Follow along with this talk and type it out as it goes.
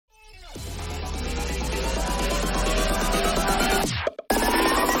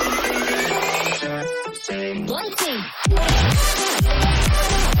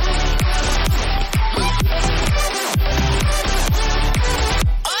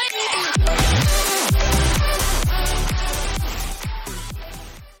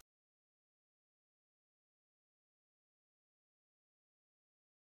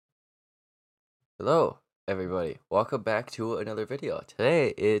Hello, everybody. Welcome back to another video.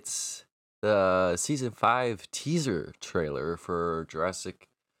 Today, it's the Season 5 teaser trailer for Jurassic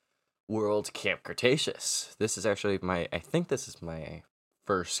World Camp Cretaceous. This is actually I think this is my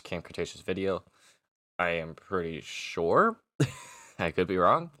first Camp Cretaceous video. I am pretty sure. I could be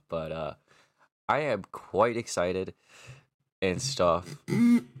wrong, but I am quite excited and stuff.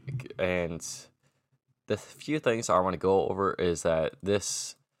 And the few things I want to go over is that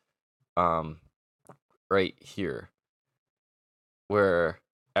this, right here, where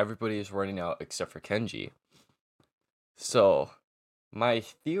everybody is running out except for Kenji. So, my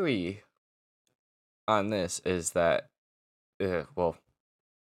theory on this is that, well,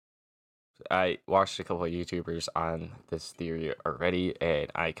 I watched a couple of YouTubers on this theory already, and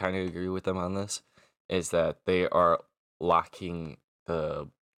I kind of agree with them on this, is that they are locking the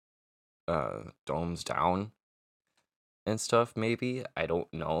domes down and stuff, maybe. I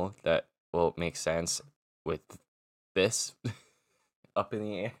don't know. That will make sense with this up in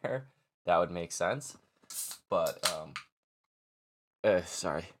the air. That would make sense. But,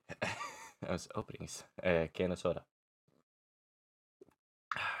 sorry. I was opening a can of soda.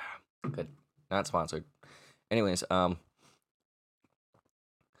 Good. Not sponsored. Anyways,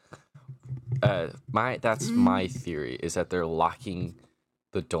 that's my theory, is that they're locking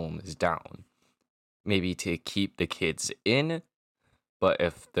the domes down. Maybe to keep the kids in, but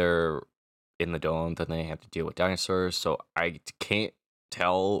if they're in the dome, then they have to deal with dinosaurs, so I can't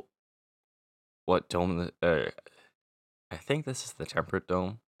tell what dome I think this is the temperate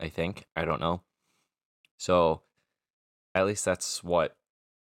dome. I don't know. So at least that's what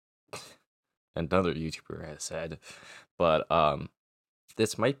another YouTuber has said. But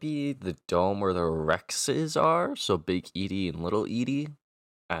this might be the dome where the Rexes are, so Big Edie and Little Edie.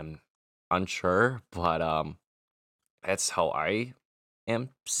 I'm unsure, but that's how I am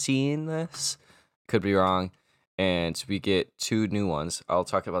seeing this. Could be wrong. And we get two new ones. I'll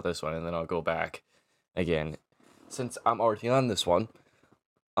talk about this one and then I'll go back again. Since I'm already on this one,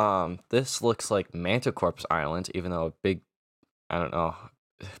 this looks like Manticorp's Island, even though I don't know,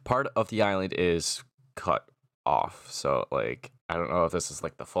 part of the island is cut off. So, like, I don't know if this is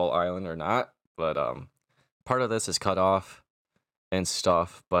like the full island or not, but part of this is cut off and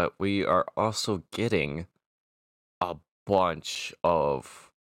stuff. But we are also getting a bunch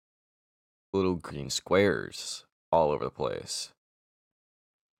of little green squares all over the place.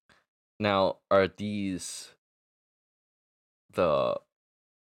 Now, are these the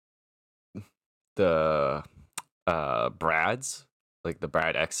Brads, like the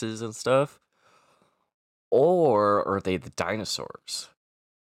Brad X's and stuff, or are they the dinosaurs?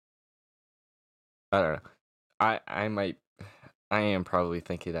 I don't know. I am probably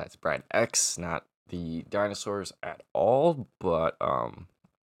thinking that's Brad X, not the dinosaurs at all, but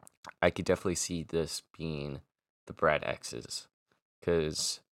I could definitely see this being the Brad X's,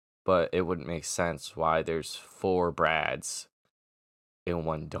 but it wouldn't make sense why there's 4 Brads in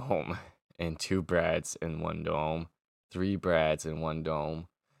one dome, and 2 Brads in one dome, 3 Brads in one dome,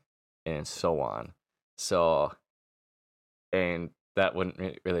 and so on. So, and that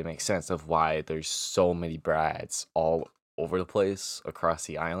wouldn't really make sense of why there's so many Brads all over the place across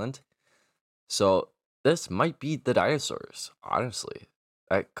the island. So, this might be the dinosaurs, honestly.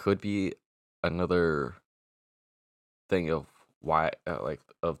 That could be another thing of why,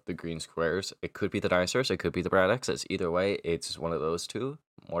 of the green squares. It could be the dinosaurs, it could be the Brad X's. Either way, it's one of those two.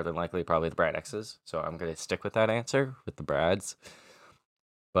 More than likely, probably the Brad X's. So I'm gonna stick with that answer with the Brads.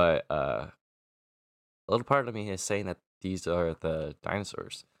 But a little part of me is saying that these are the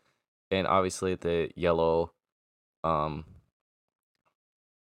dinosaurs, and obviously the yellow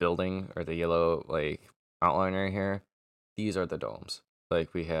building, or the yellow like outline right here. These are the domes.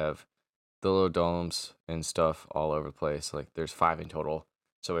 Like, we have the little domes and stuff all over the place. Like, there's 5 in total.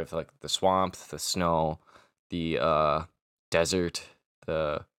 So we have like the swamp, the snow, the desert,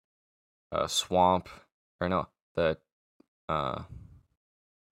 the swamp, or no, the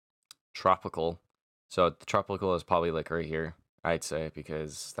tropical. So the tropical is probably like right here, I'd say,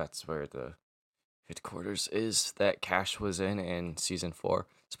 because that's where the headquarters is that Cash was in season 4.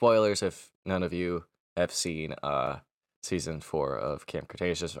 Spoilers if none of you have seen season 4 of Camp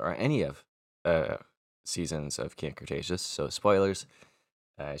Cretaceous, or any of seasons of Camp Cretaceous. So spoilers.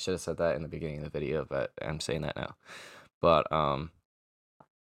 I should have said that in the beginning of the video, but I'm saying that now. But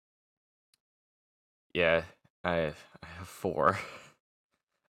yeah, I have 4.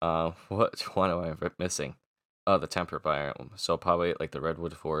 What one am I missing? Oh, the temperate biome. So probably like the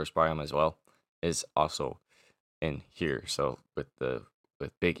redwood forest biome as well is also in here. So with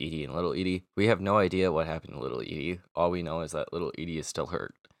Big Edie and Little Edie, we have no idea what happened to Little Edie. All we know is that Little Edie is still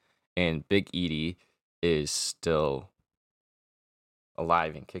hurt, and Big Edie is still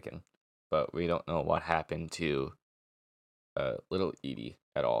alive and kicking, but we don't know what happened to Little Edie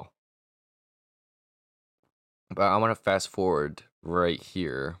at all. But I want to fast forward right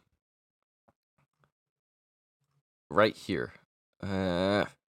here. Right here. Right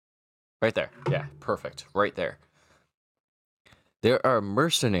there. Yeah, perfect. Right there. There are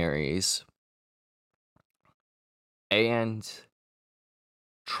mercenaries and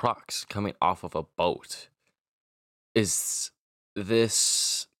trucks coming off of a boat. Is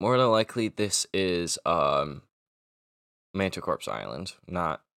this more than likely this is Manticorp's Island,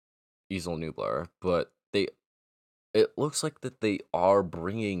 not Easel Nublar, but it looks like that they are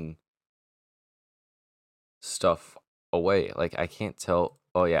bringing stuff away. Like I can't tell.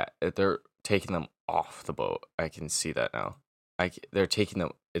 Oh yeah, they're taking them off the boat. I can see that now. They're taking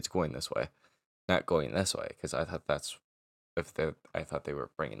them. It's going this way, not going this way, because I thought that's I thought they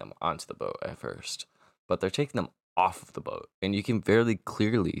were bringing them onto the boat at first, but they're taking them off of the boat, and you can very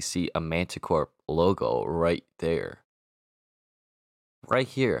clearly see a Manticorp logo right there. Right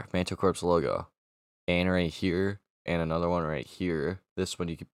here, Manticorp's logo, and right here, and another one right here. This one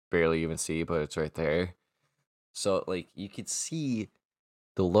you can barely even see, but it's right there. So like you could see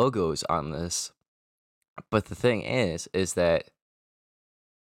the logos on this, but the thing is that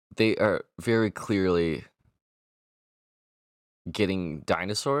they are very clearly getting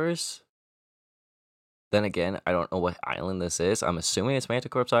dinosaurs. Then again, I don't know what island this is. I'm assuming it's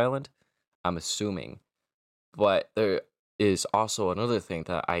Manticorp's Island. I'm assuming. But there is also another thing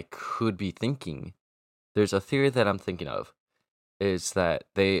that I could be thinking. There's a theory that I'm thinking of is that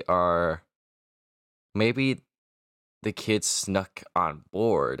they are maybe the kids snuck on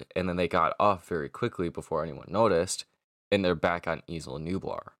board and then they got off very quickly before anyone noticed and they're back on Easel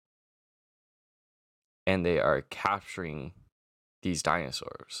Nublar. And they are capturing these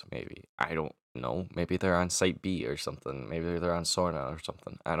dinosaurs, maybe. I don't know. Maybe they're on Site B or something. Maybe they're on Sorna or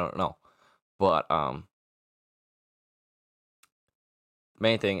something. I don't know. But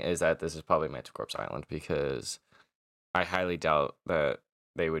main thing is that this is probably Manticorp's Island because I highly doubt that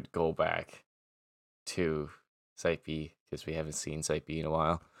they would go back to Site B because we haven't seen Site B in a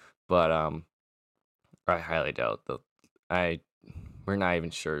while. But I highly doubt that we're not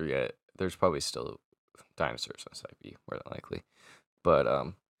even sure yet. There's probably still dinosaurs on Site B, more than likely.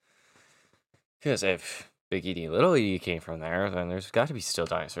 But because if Big Edie and Little Edie came from there, then there's got to be still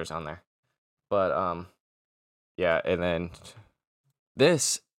dinosaurs on there. But yeah, and then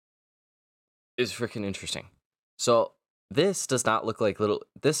this is freaking interesting. So this does not look like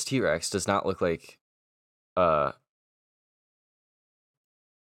this T-Rex does not look like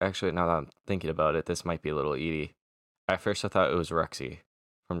actually now that I'm thinking about it, this might be Little Edie. At first I thought it was Rexy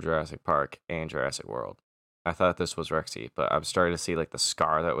from Jurassic Park and Jurassic World. I thought this was Rexy, but I'm starting to see like the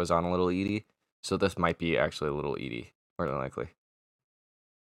scar that was on Little Edie. So this might be actually Little Edie, more than likely.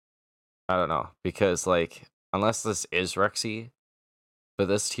 I don't know, because like unless this is Rexy, but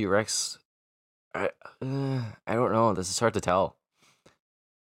this T-Rex, I don't know. This is hard to tell.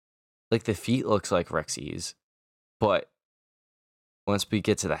 Like the feet looks like Rexy's, but once we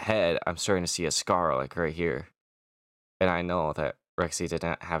get to the head, I'm starting to see a scar like right here, and I know that Rexy did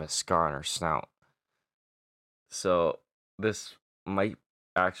not have a scar on her snout. So this might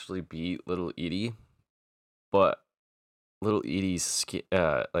actually be Little Edie, but Little Edie's skin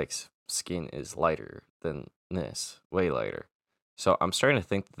is lighter than this, way lighter. So I'm starting to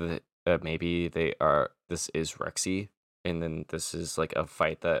think that maybe this is Rexy, and then this is like a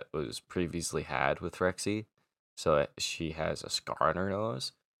fight that was previously had with Rexy. So she has a scar on her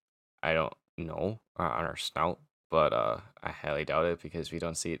nose. I don't know on her snout, but I highly doubt it because we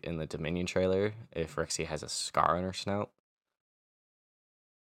don't see it in the Dominion trailer if Rexy has a scar on her snout.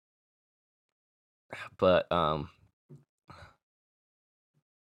 But I'm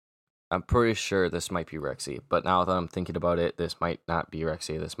pretty sure this might be Rexy, but now that I'm thinking about it, this might not be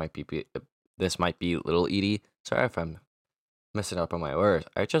Rexy. This might be Little Edie. Sorry if I'm messing up on my words.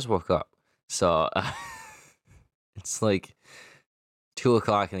 I just woke up, so it's like 2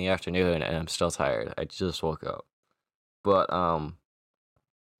 o'clock in the afternoon, and I'm still tired. I just woke up, but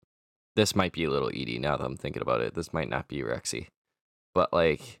this might be Little Edie. Now that I'm thinking about it, this might not be Rexy, but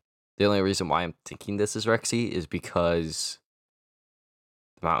like the only reason why I'm thinking this is Rexy is because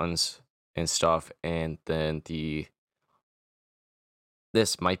the mountains and stuff, and then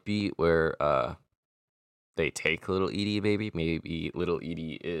this might be where they take Little Edie, maybe Little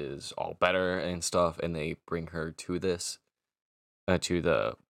Edie is all better and stuff, and they bring her to this to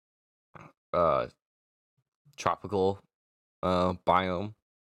the tropical biome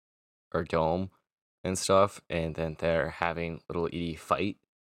or dome and stuff, and then they're having Little Edie fight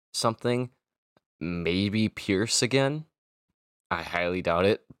something. Maybe Pierce again. I highly doubt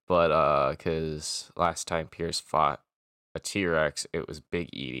it, but because last time Pierce fought a T-Rex, it was Big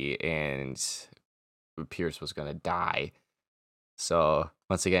Edie, and Pierce was gonna die. So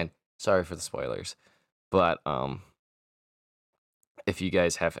once again, sorry for the spoilers, but if you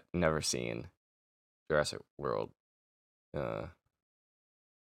guys have never seen Jurassic World, uh,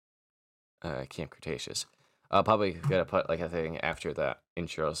 Camp Cretaceous, I'll probably gonna put like a thing after that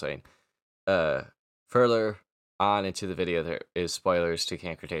intro saying, uh, further on into the video there is spoilers to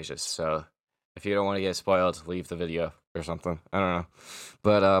Camp Cretaceous. So if you don't want to get spoiled, leave the video or something. I don't know,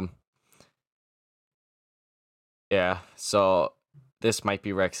 but yeah. So this might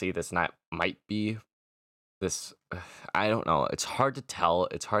be Rexy. This not might be this. I don't know. It's hard to tell.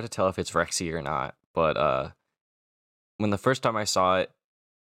 It's hard to tell if it's Rexy or not. But when the first time I saw it,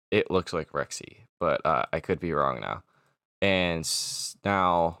 it looks like Rexy, but I could be wrong now. And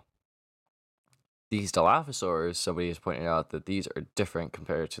now these Dilophosaurs, somebody is pointing out that these are different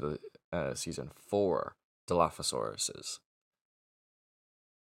compared to the season 4 Dilophosauruses,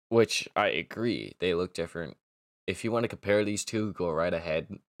 which I agree. They look different. If you want to compare these two, go right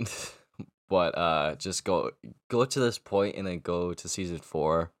ahead. But just go to this point and then go to season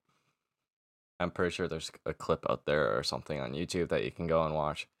 4. I'm pretty sure there's a clip out there or something on YouTube that you can go and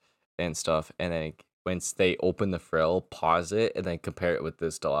watch and stuff. And then once they open the frill, pause it and then compare it with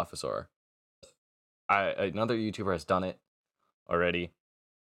this Dilophosaur. Another YouTuber has done it already,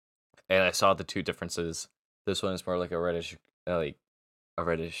 and I saw the two differences. This one is more like a reddish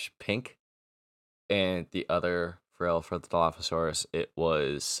pink, and the other frill for the Dilophosaurus, it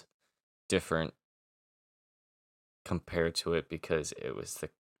was different compared to it because it was the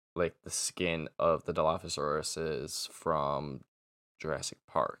skin of the Dilophosaurus is from Jurassic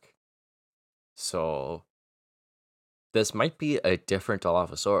Park. So this might be a different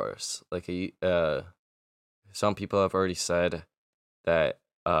Dilophosaurus. Some people have already said that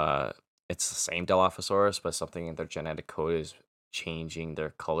it's the same Dilophosaurus, but something in their genetic code is changing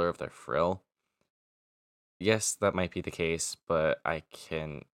their color of their frill. Yes, that might be the case, but I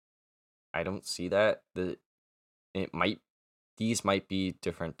don't see that. These might be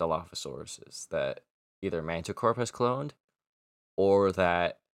different Dilophosauruses that either Manticorp has cloned or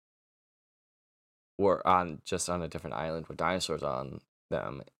that were on a different island with dinosaurs on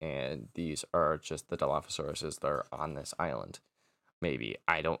them, and these are just the Dilophosauruses that are on this island. Maybe,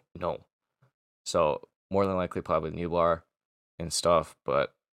 I don't know. So more than likely probably Nublar and stuff,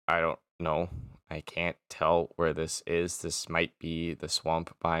 but I don't know. I can't tell where this is. This might be the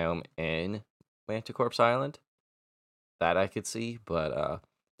swamp biome in Manticorp's Island that I could see, but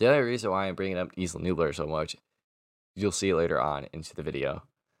the other reason why I'm bringing up Isla Nublar so much, you'll see later on into the video.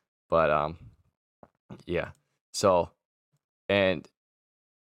 But yeah. So, and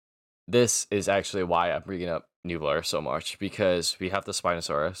this is actually why I'm bringing up Nublar so much, because we have the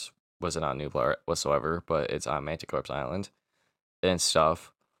Spinosaurus, wasn't on Nublar whatsoever, but it's on Manticorp's Island and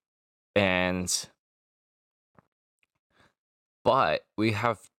stuff. But we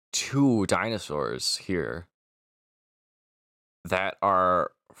have two dinosaurs here that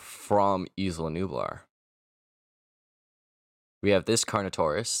are from Isla Nublar. We have this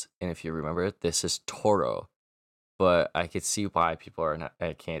Carnotaurus, and if you remember, this is Toro. But I could see why people are not.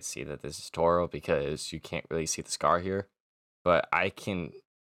 I can't see that this is Toro because you can't really see the scar here. But I can.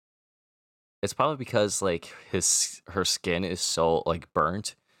 It's probably because like her skin is so like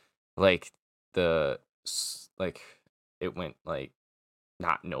burnt, like like it went like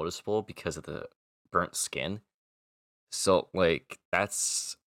not noticeable because of the burnt skin. So like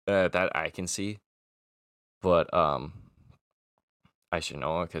that's that I can see, but I should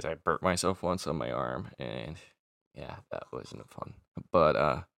know because I burnt myself once on my arm, and yeah, that wasn't fun.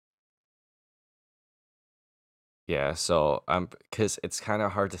 But yeah, so because it's kind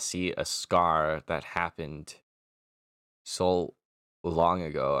of hard to see a scar that happened so long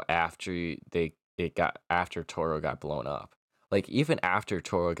ago after after Toro got blown up. Like even after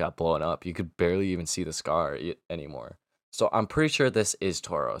Toro got blown up, you could barely even see the scar anymore. So I'm pretty sure this is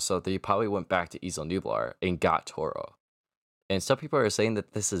Toro. So they probably went back to Isla Nublar and got Toro. And some people are saying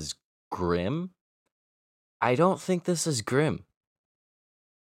that this is Grim. I don't think this is Grim.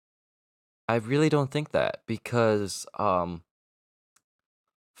 I really don't think that because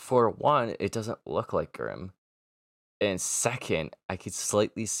for one, it doesn't look like Grim. And second, I could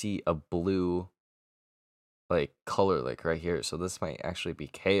slightly see a blue like color like right here. So this might actually be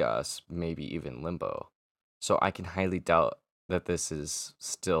Chaos, maybe even Limbo. So I can highly doubt that this is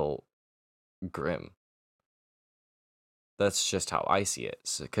still Grim. That's just how I see it.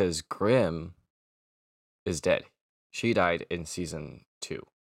 Because Grim is dead. She died in season 2.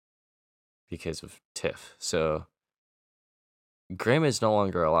 because of Tiff. So Grimm is no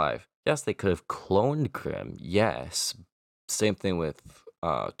longer alive. Yes, they could have cloned Grimm. Yes. Same thing with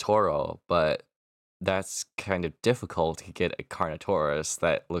Toro, but that's kind of difficult to get a Carnotaurus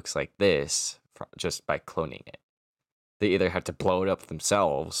that looks like this just by cloning it. They either have to blow it up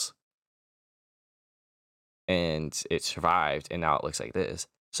themselves and it survived and now it looks like this.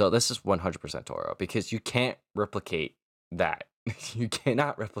 So this is 100% Toro because you can't replicate that. You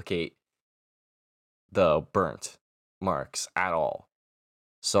cannot replicate the burnt marks at all.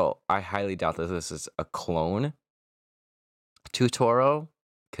 So I highly doubt that this is a clone to Toro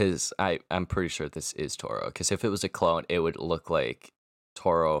because I'm pretty sure this is Toro. Because if it was a clone, it would look like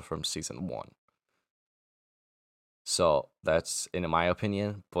Toro from season 1. So that's in my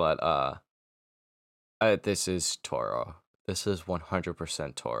opinion, but this is Toro. This is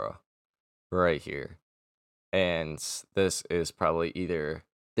 100% Toro right here. And this is probably either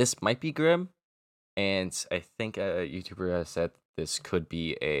this might be Grimm, and I think a YouTuber has said this could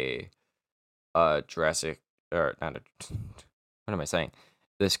be a Jurassic or not a what am I saying?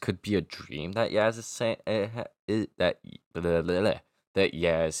 This could be a dream that Yaz is saying that that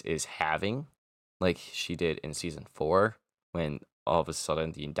Yaz is having, like she did in season 4 when all of a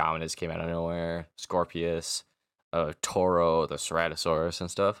sudden the Indominus came out of nowhere, Scorpius, Toro, the Ceratosaurus and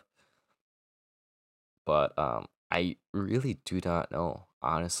stuff. But I really do not know.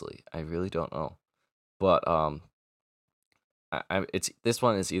 Honestly, I really don't know. But it's this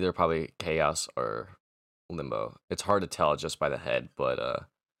one is either probably Chaos or Limbo. It's hard to tell just by the head, but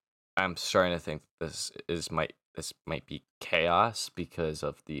I'm starting to think this might be Chaos because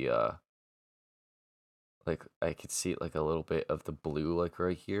of the like I could see like a little bit of the blue like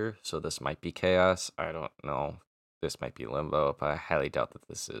right here. So this might be Chaos. I don't know. This might be Limbo, but I highly doubt that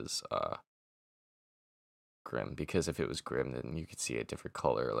this is Grimm, because if it was Grimm, then you could see a different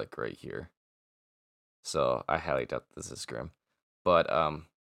color like right here. So I highly doubt this is Grimm. But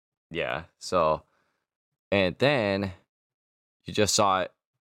yeah. So and then you just saw it.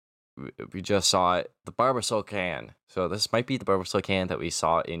 We just saw it. The Barbasol can. So this might be the Barbasol can that we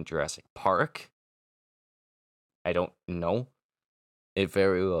saw in Jurassic Park. I don't know. It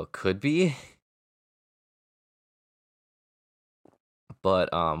very well could be. But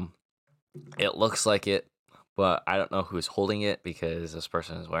it looks like it. But I don't know who's holding it because this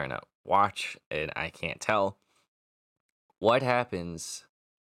person is wearing a watch and I can't tell. What happens?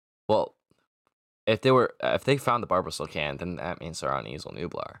 Well, if they found the Barbasol can, then that means they're on Easel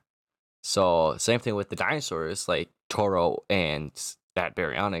Nublar. So same thing with the dinosaurs, like Toro and that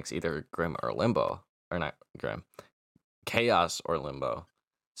Baryonyx, either Grimm or Limbo, or not Grimm, Chaos or Limbo.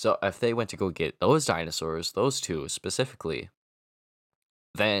 So if they went to go get those dinosaurs, those two specifically,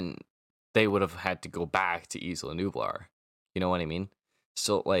 then they would have had to go back to Isla Nublar. You know what I mean?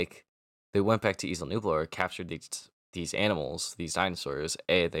 So like they went back to Isla Nublar, captured these animals, these dinosaurs,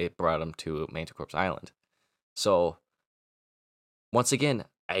 and they brought them to Manticorp's Island. So once again,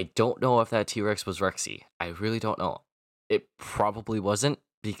 I don't know if that T-Rex was Rexy. I really don't know. It probably wasn't,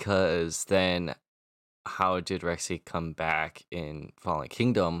 because then how did Rexy come back in Fallen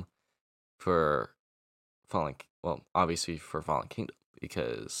Kingdom for obviously for Fallen Kingdom,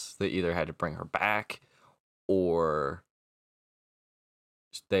 because they either had to bring her back or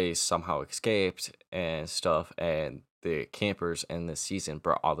they somehow escaped and stuff, and the campers in this season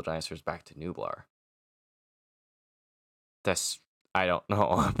brought all the dinosaurs back to Nublar. That's I don't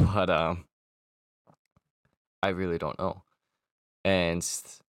know, but I really don't know. And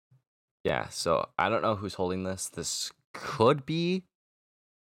yeah, so I don't know who's holding this. This could be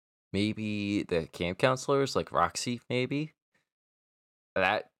maybe the camp counselors, like Roxy, maybe.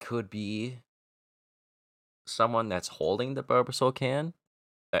 That could be someone that's holding the Barbasol can.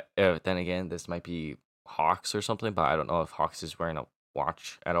 Then again, this might be Hawks or something, but I don't know if Hawks is wearing a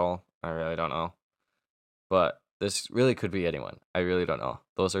watch at all. I really don't know. But this really could be anyone. I really don't know.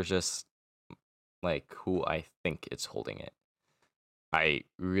 Those are just like who I think is holding it. I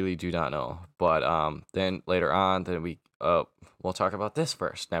really do not know. But then later on, then we'll talk about this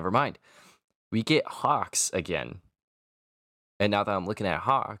first. Never mind. We get Hawks again. And now that I'm looking at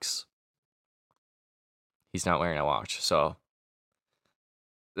Hawks, he's not wearing a watch. So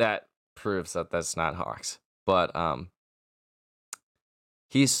that proves that that's not Hawks. But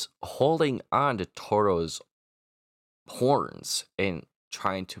he's holding on to Toro's horns and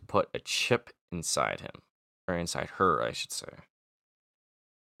trying to put a chip inside him, or inside her, I should say.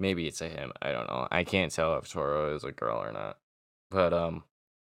 Maybe it's a him. I don't know. I can't tell if Toro is a girl or not. But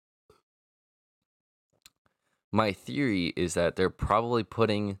my theory is that they're probably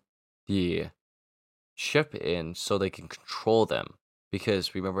putting the chip in so they can control them.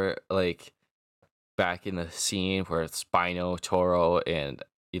 Because remember, like back in the scene where Spino, Toro, and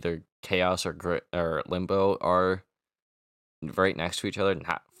either Chaos or Limbo are right next to each other,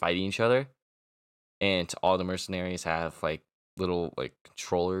 not fighting each other, and all the mercenaries have like little like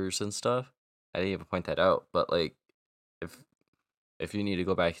controllers and stuff. I didn't even point that out, but like if if you need to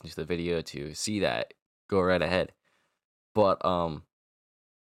go back into the video to see that, go right ahead. But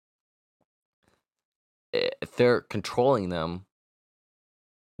if they're controlling them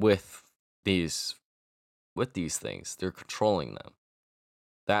with these these things, they're controlling them.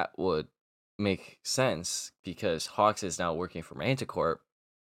 That would make sense because Hawks is now working for Manticorp,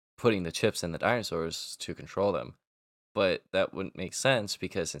 putting the chips in the dinosaurs to control them. But that wouldn't make sense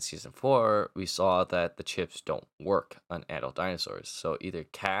because in season 4, we saw that the chips don't work on adult dinosaurs. So either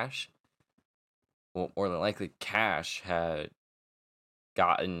Cash, well, more than likely, Cash had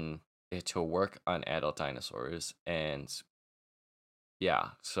gotten it to work on adult dinosaurs. And yeah,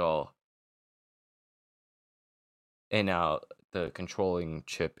 so. And now the controlling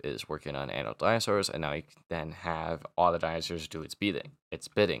chip is working on adult dinosaurs. And now you can then have all the dinosaurs do its bidding. It's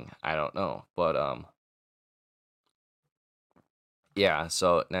bidding. I don't know. But, yeah,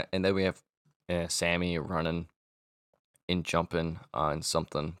 so. And then we have Sammy running and jumping on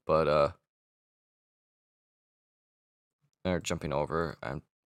something, but or jumping over.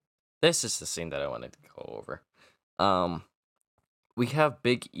 This is the scene that I wanted to go over. We have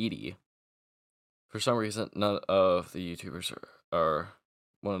Big Edie. For some reason, none of the YouTubers are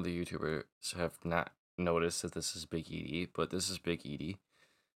one of the YouTubers have not noticed that this is Big Edie, but this is Big Edie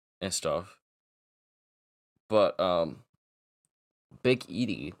and stuff. But Big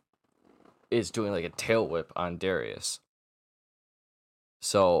Edie is doing like a tail whip on Darius.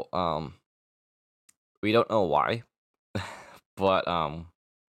 So we don't know why. But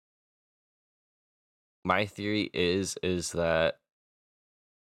my theory is that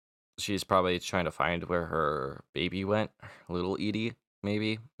she's probably trying to find where her baby went, little Edie,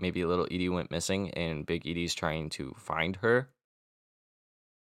 maybe little Edie went missing and Big Edie's trying to find her.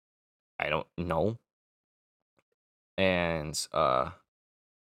 I don't know. And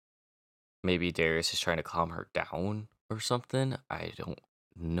maybe Darius is trying to calm her down or something. I don't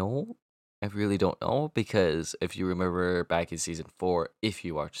know. I really don't know because if you remember back in season 4, if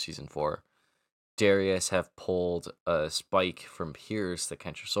you watch season 4, Darius have pulled a spike from Pierce, the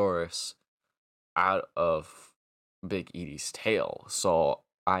Kentrosaurus, out of Big Edie's tail. So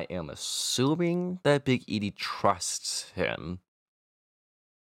I am assuming that Big Edie trusts him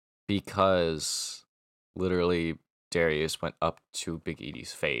because literally Darius went up to Big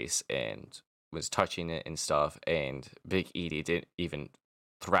Edie's face and was touching it and stuff, and Big Edie didn't even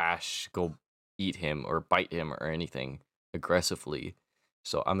go eat him or bite him or anything aggressively.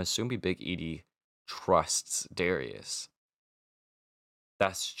 So I'm assuming Big Edie trusts Darius.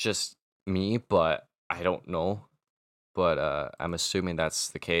 That's just me, but I don't know. But I'm assuming that's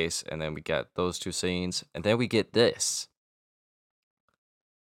the case. And then we get those two scenes. And then we get this.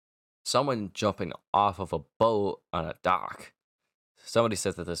 Someone jumping off of a boat on a dock. Somebody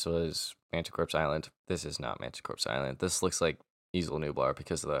said that this was Manticorp's Island. This is not Manticorp's Island. This looks like Isla Nublar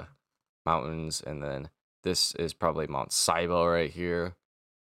because of the mountains. And then this is probably Mount Cybele right here.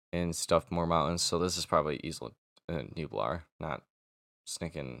 And stuff, more mountains. So this is probably Isla Nublar, not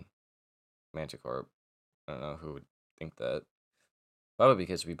stinking Manticorp. I don't know who would think that. Probably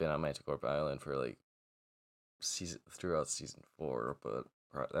because we've been on Manticorp Island for like throughout season 4, but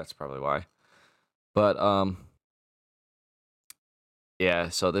that's probably why. But yeah.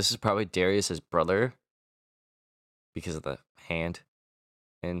 So this is probably Darius's brother because of the hand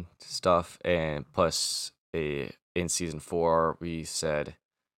and stuff, and plus in season 4 we said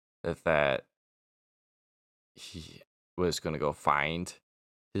that he was gonna go find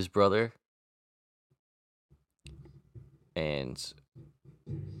his brother, and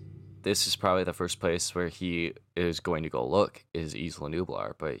this is probably the first place where he is going to go look is Isla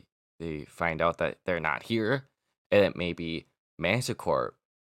Nublar, but they find out that they're not here, and that maybe Manticorp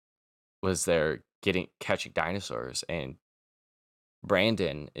was there catching dinosaurs, and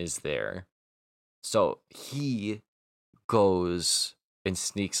Brandon is there. So he goes and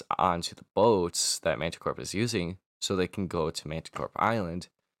sneaks onto the boats that Manticorp is using so they can go to Manticorp Island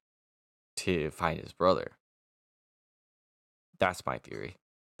to find his brother. That's my theory.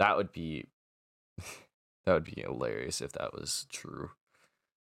 That would be that would be hilarious if that was true,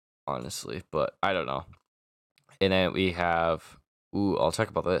 honestly, but I don't know. And then we have I'll talk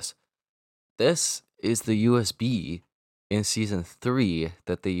about this. This is the USB in season 3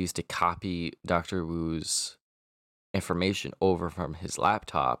 that they used to copy Dr. Wu's information over from his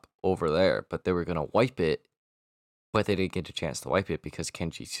laptop over there, but they were going to wipe it but they didn't get a chance to wipe it because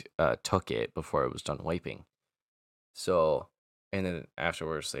Kenji took it before it was done wiping. So, and then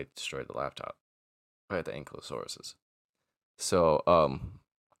afterwards they destroyed the laptop by the Ankylosauruses. So,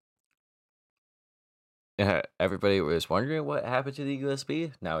 yeah, everybody was wondering what happened to the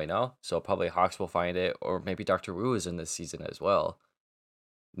USB. Now we know. So probably Hawks will find it, or maybe Dr. Wu is in this season as well.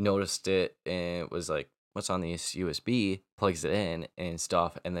 Noticed it and was like, "What's on this USB?" Plugs it in and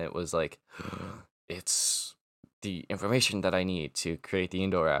stuff, and then it was like, "It's the information that I need to create the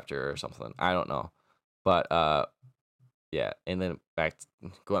Indoraptor or something." I don't know, but yeah. And then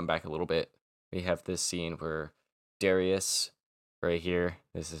going back a little bit, we have this scene where Darius, right here.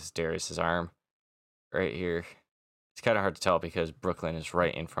 This is Darius's arm right here. It's kind of hard to tell because Brooklyn is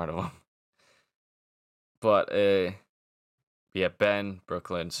right in front of him. But we have Ben,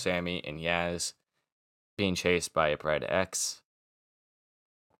 Brooklyn, Sammy, and Yaz being chased by a Brad X.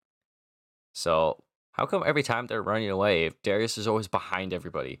 So how come every time they're running away, Darius is always behind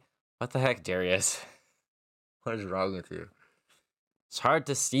everybody? What the heck, Darius? What is wrong with you? It's hard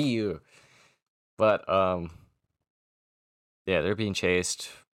to see you. But yeah, they're being chased,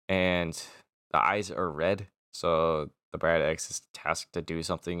 and the eyes are red. So the Brad X is tasked to do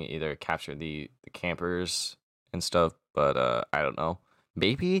something, either capture the campers and stuff. But I don't know.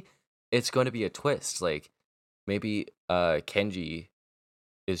 Maybe it's going to be a twist. Like maybe Kenji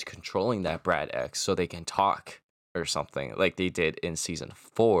is controlling that Brad X so they can talk or something, like they did in season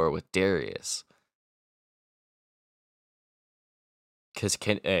 4 with Darius. Because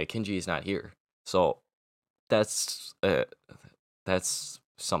Kenji is not here, so that's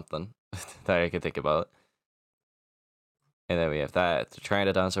something that I could think about. And then we have that. The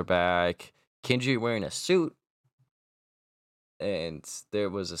Pteranodons are back. Kenji wearing a suit. And there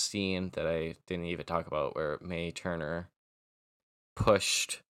was a scene that I didn't even talk about where May Turner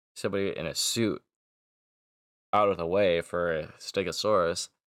pushed somebody in a suit out of the way for a Stegosaurus.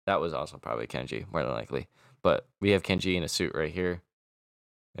 That was also probably Kenji, more than likely. But we have Kenji in a suit right here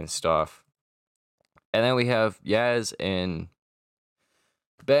and stuff. And then we have Yaz and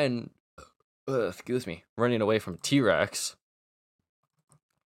Ben, excuse me, running away from T-Rex.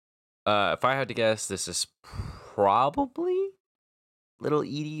 If I had to guess, this is probably Little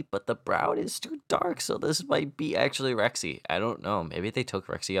Edie, but the brown is too dark, so this might be actually Rexy. I don't know. Maybe they took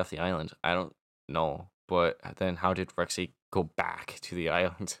Rexy off the island. I don't know. But then how did Rexy go back to the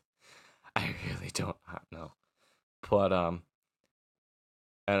island? I really don't know. But I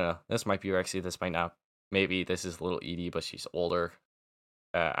don't know. This might be Rexy. This might not. Maybe this is Little Edie, but she's older.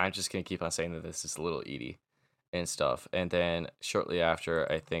 I'm just gonna keep on saying that this is Little Edie and stuff. And then shortly after,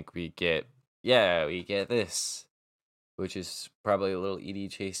 I think we get this, which is probably a Little Edie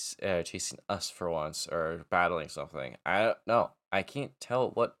chasing us for once or battling something. I don't know. I can't tell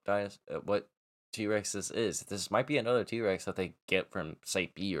what T-Rex this is. This might be another T-Rex that they get from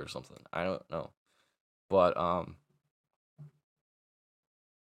Site B or something. I don't know. But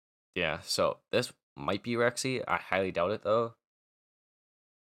yeah, so this might be Rexy. I highly doubt it though.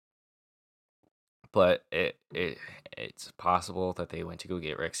 But it's possible that they went to go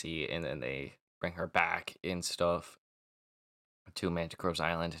get Rexy and then they bring her back and stuff to Manticore's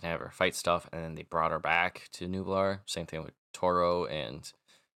Island and have her fight stuff, and then they brought her back to Nublar. Same thing with Toro and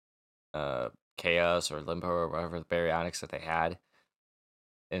Chaos or Limbo or whatever the baryonyx that they had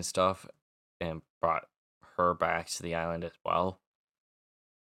and stuff, and brought her back to the island as well.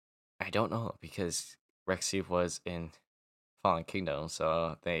 I don't know because Rexy was in Fallen Kingdom,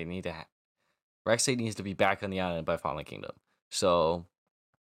 so they need to. Rexy needs to be back on the island by Fallen Kingdom. So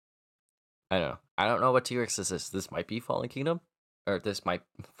I don't know. I don't know what T-Rex this is. This might be Fallen Kingdom, or this might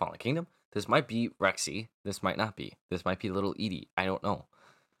Fallen Kingdom. This might be Rexy. This might not be. This might be Little Edie. I don't know.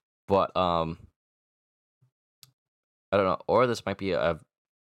 But I don't know. Or this might be a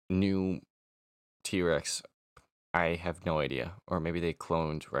new T-Rex. I have no idea. Or maybe they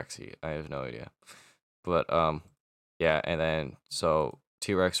cloned Rexy. I have no idea. But yeah, and then so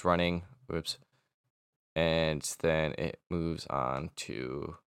T-Rex running, whoops. And then it moves on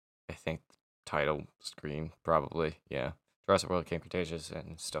to, I think, title screen, probably. Yeah. Jurassic World Camp Cretaceous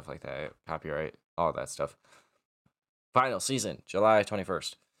and stuff like that. Copyright, all that stuff. Final season, July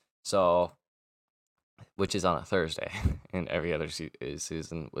 21st. So, which is on a Thursday. And every other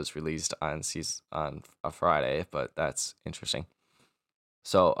season was released on a Friday, but that's interesting.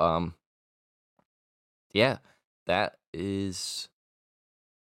 So, yeah, that is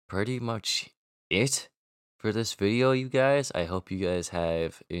pretty much it for this video, you guys. I hope you guys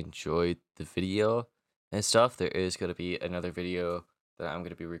have enjoyed the video and stuff. There is going to be another video that I'm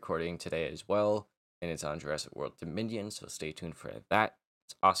going to be recording today as well, and it's on Jurassic World Dominion, so stay tuned for that.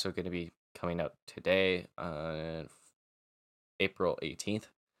 It's also going to be coming out today on April 18th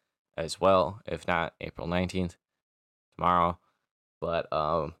as well, if not April 19th, tomorrow, but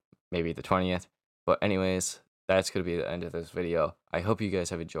maybe the 20th. But anyways, that's going to be the end of this video. I hope you guys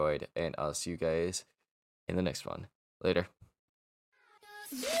have enjoyed, and I'll see you guys in the next one. Later.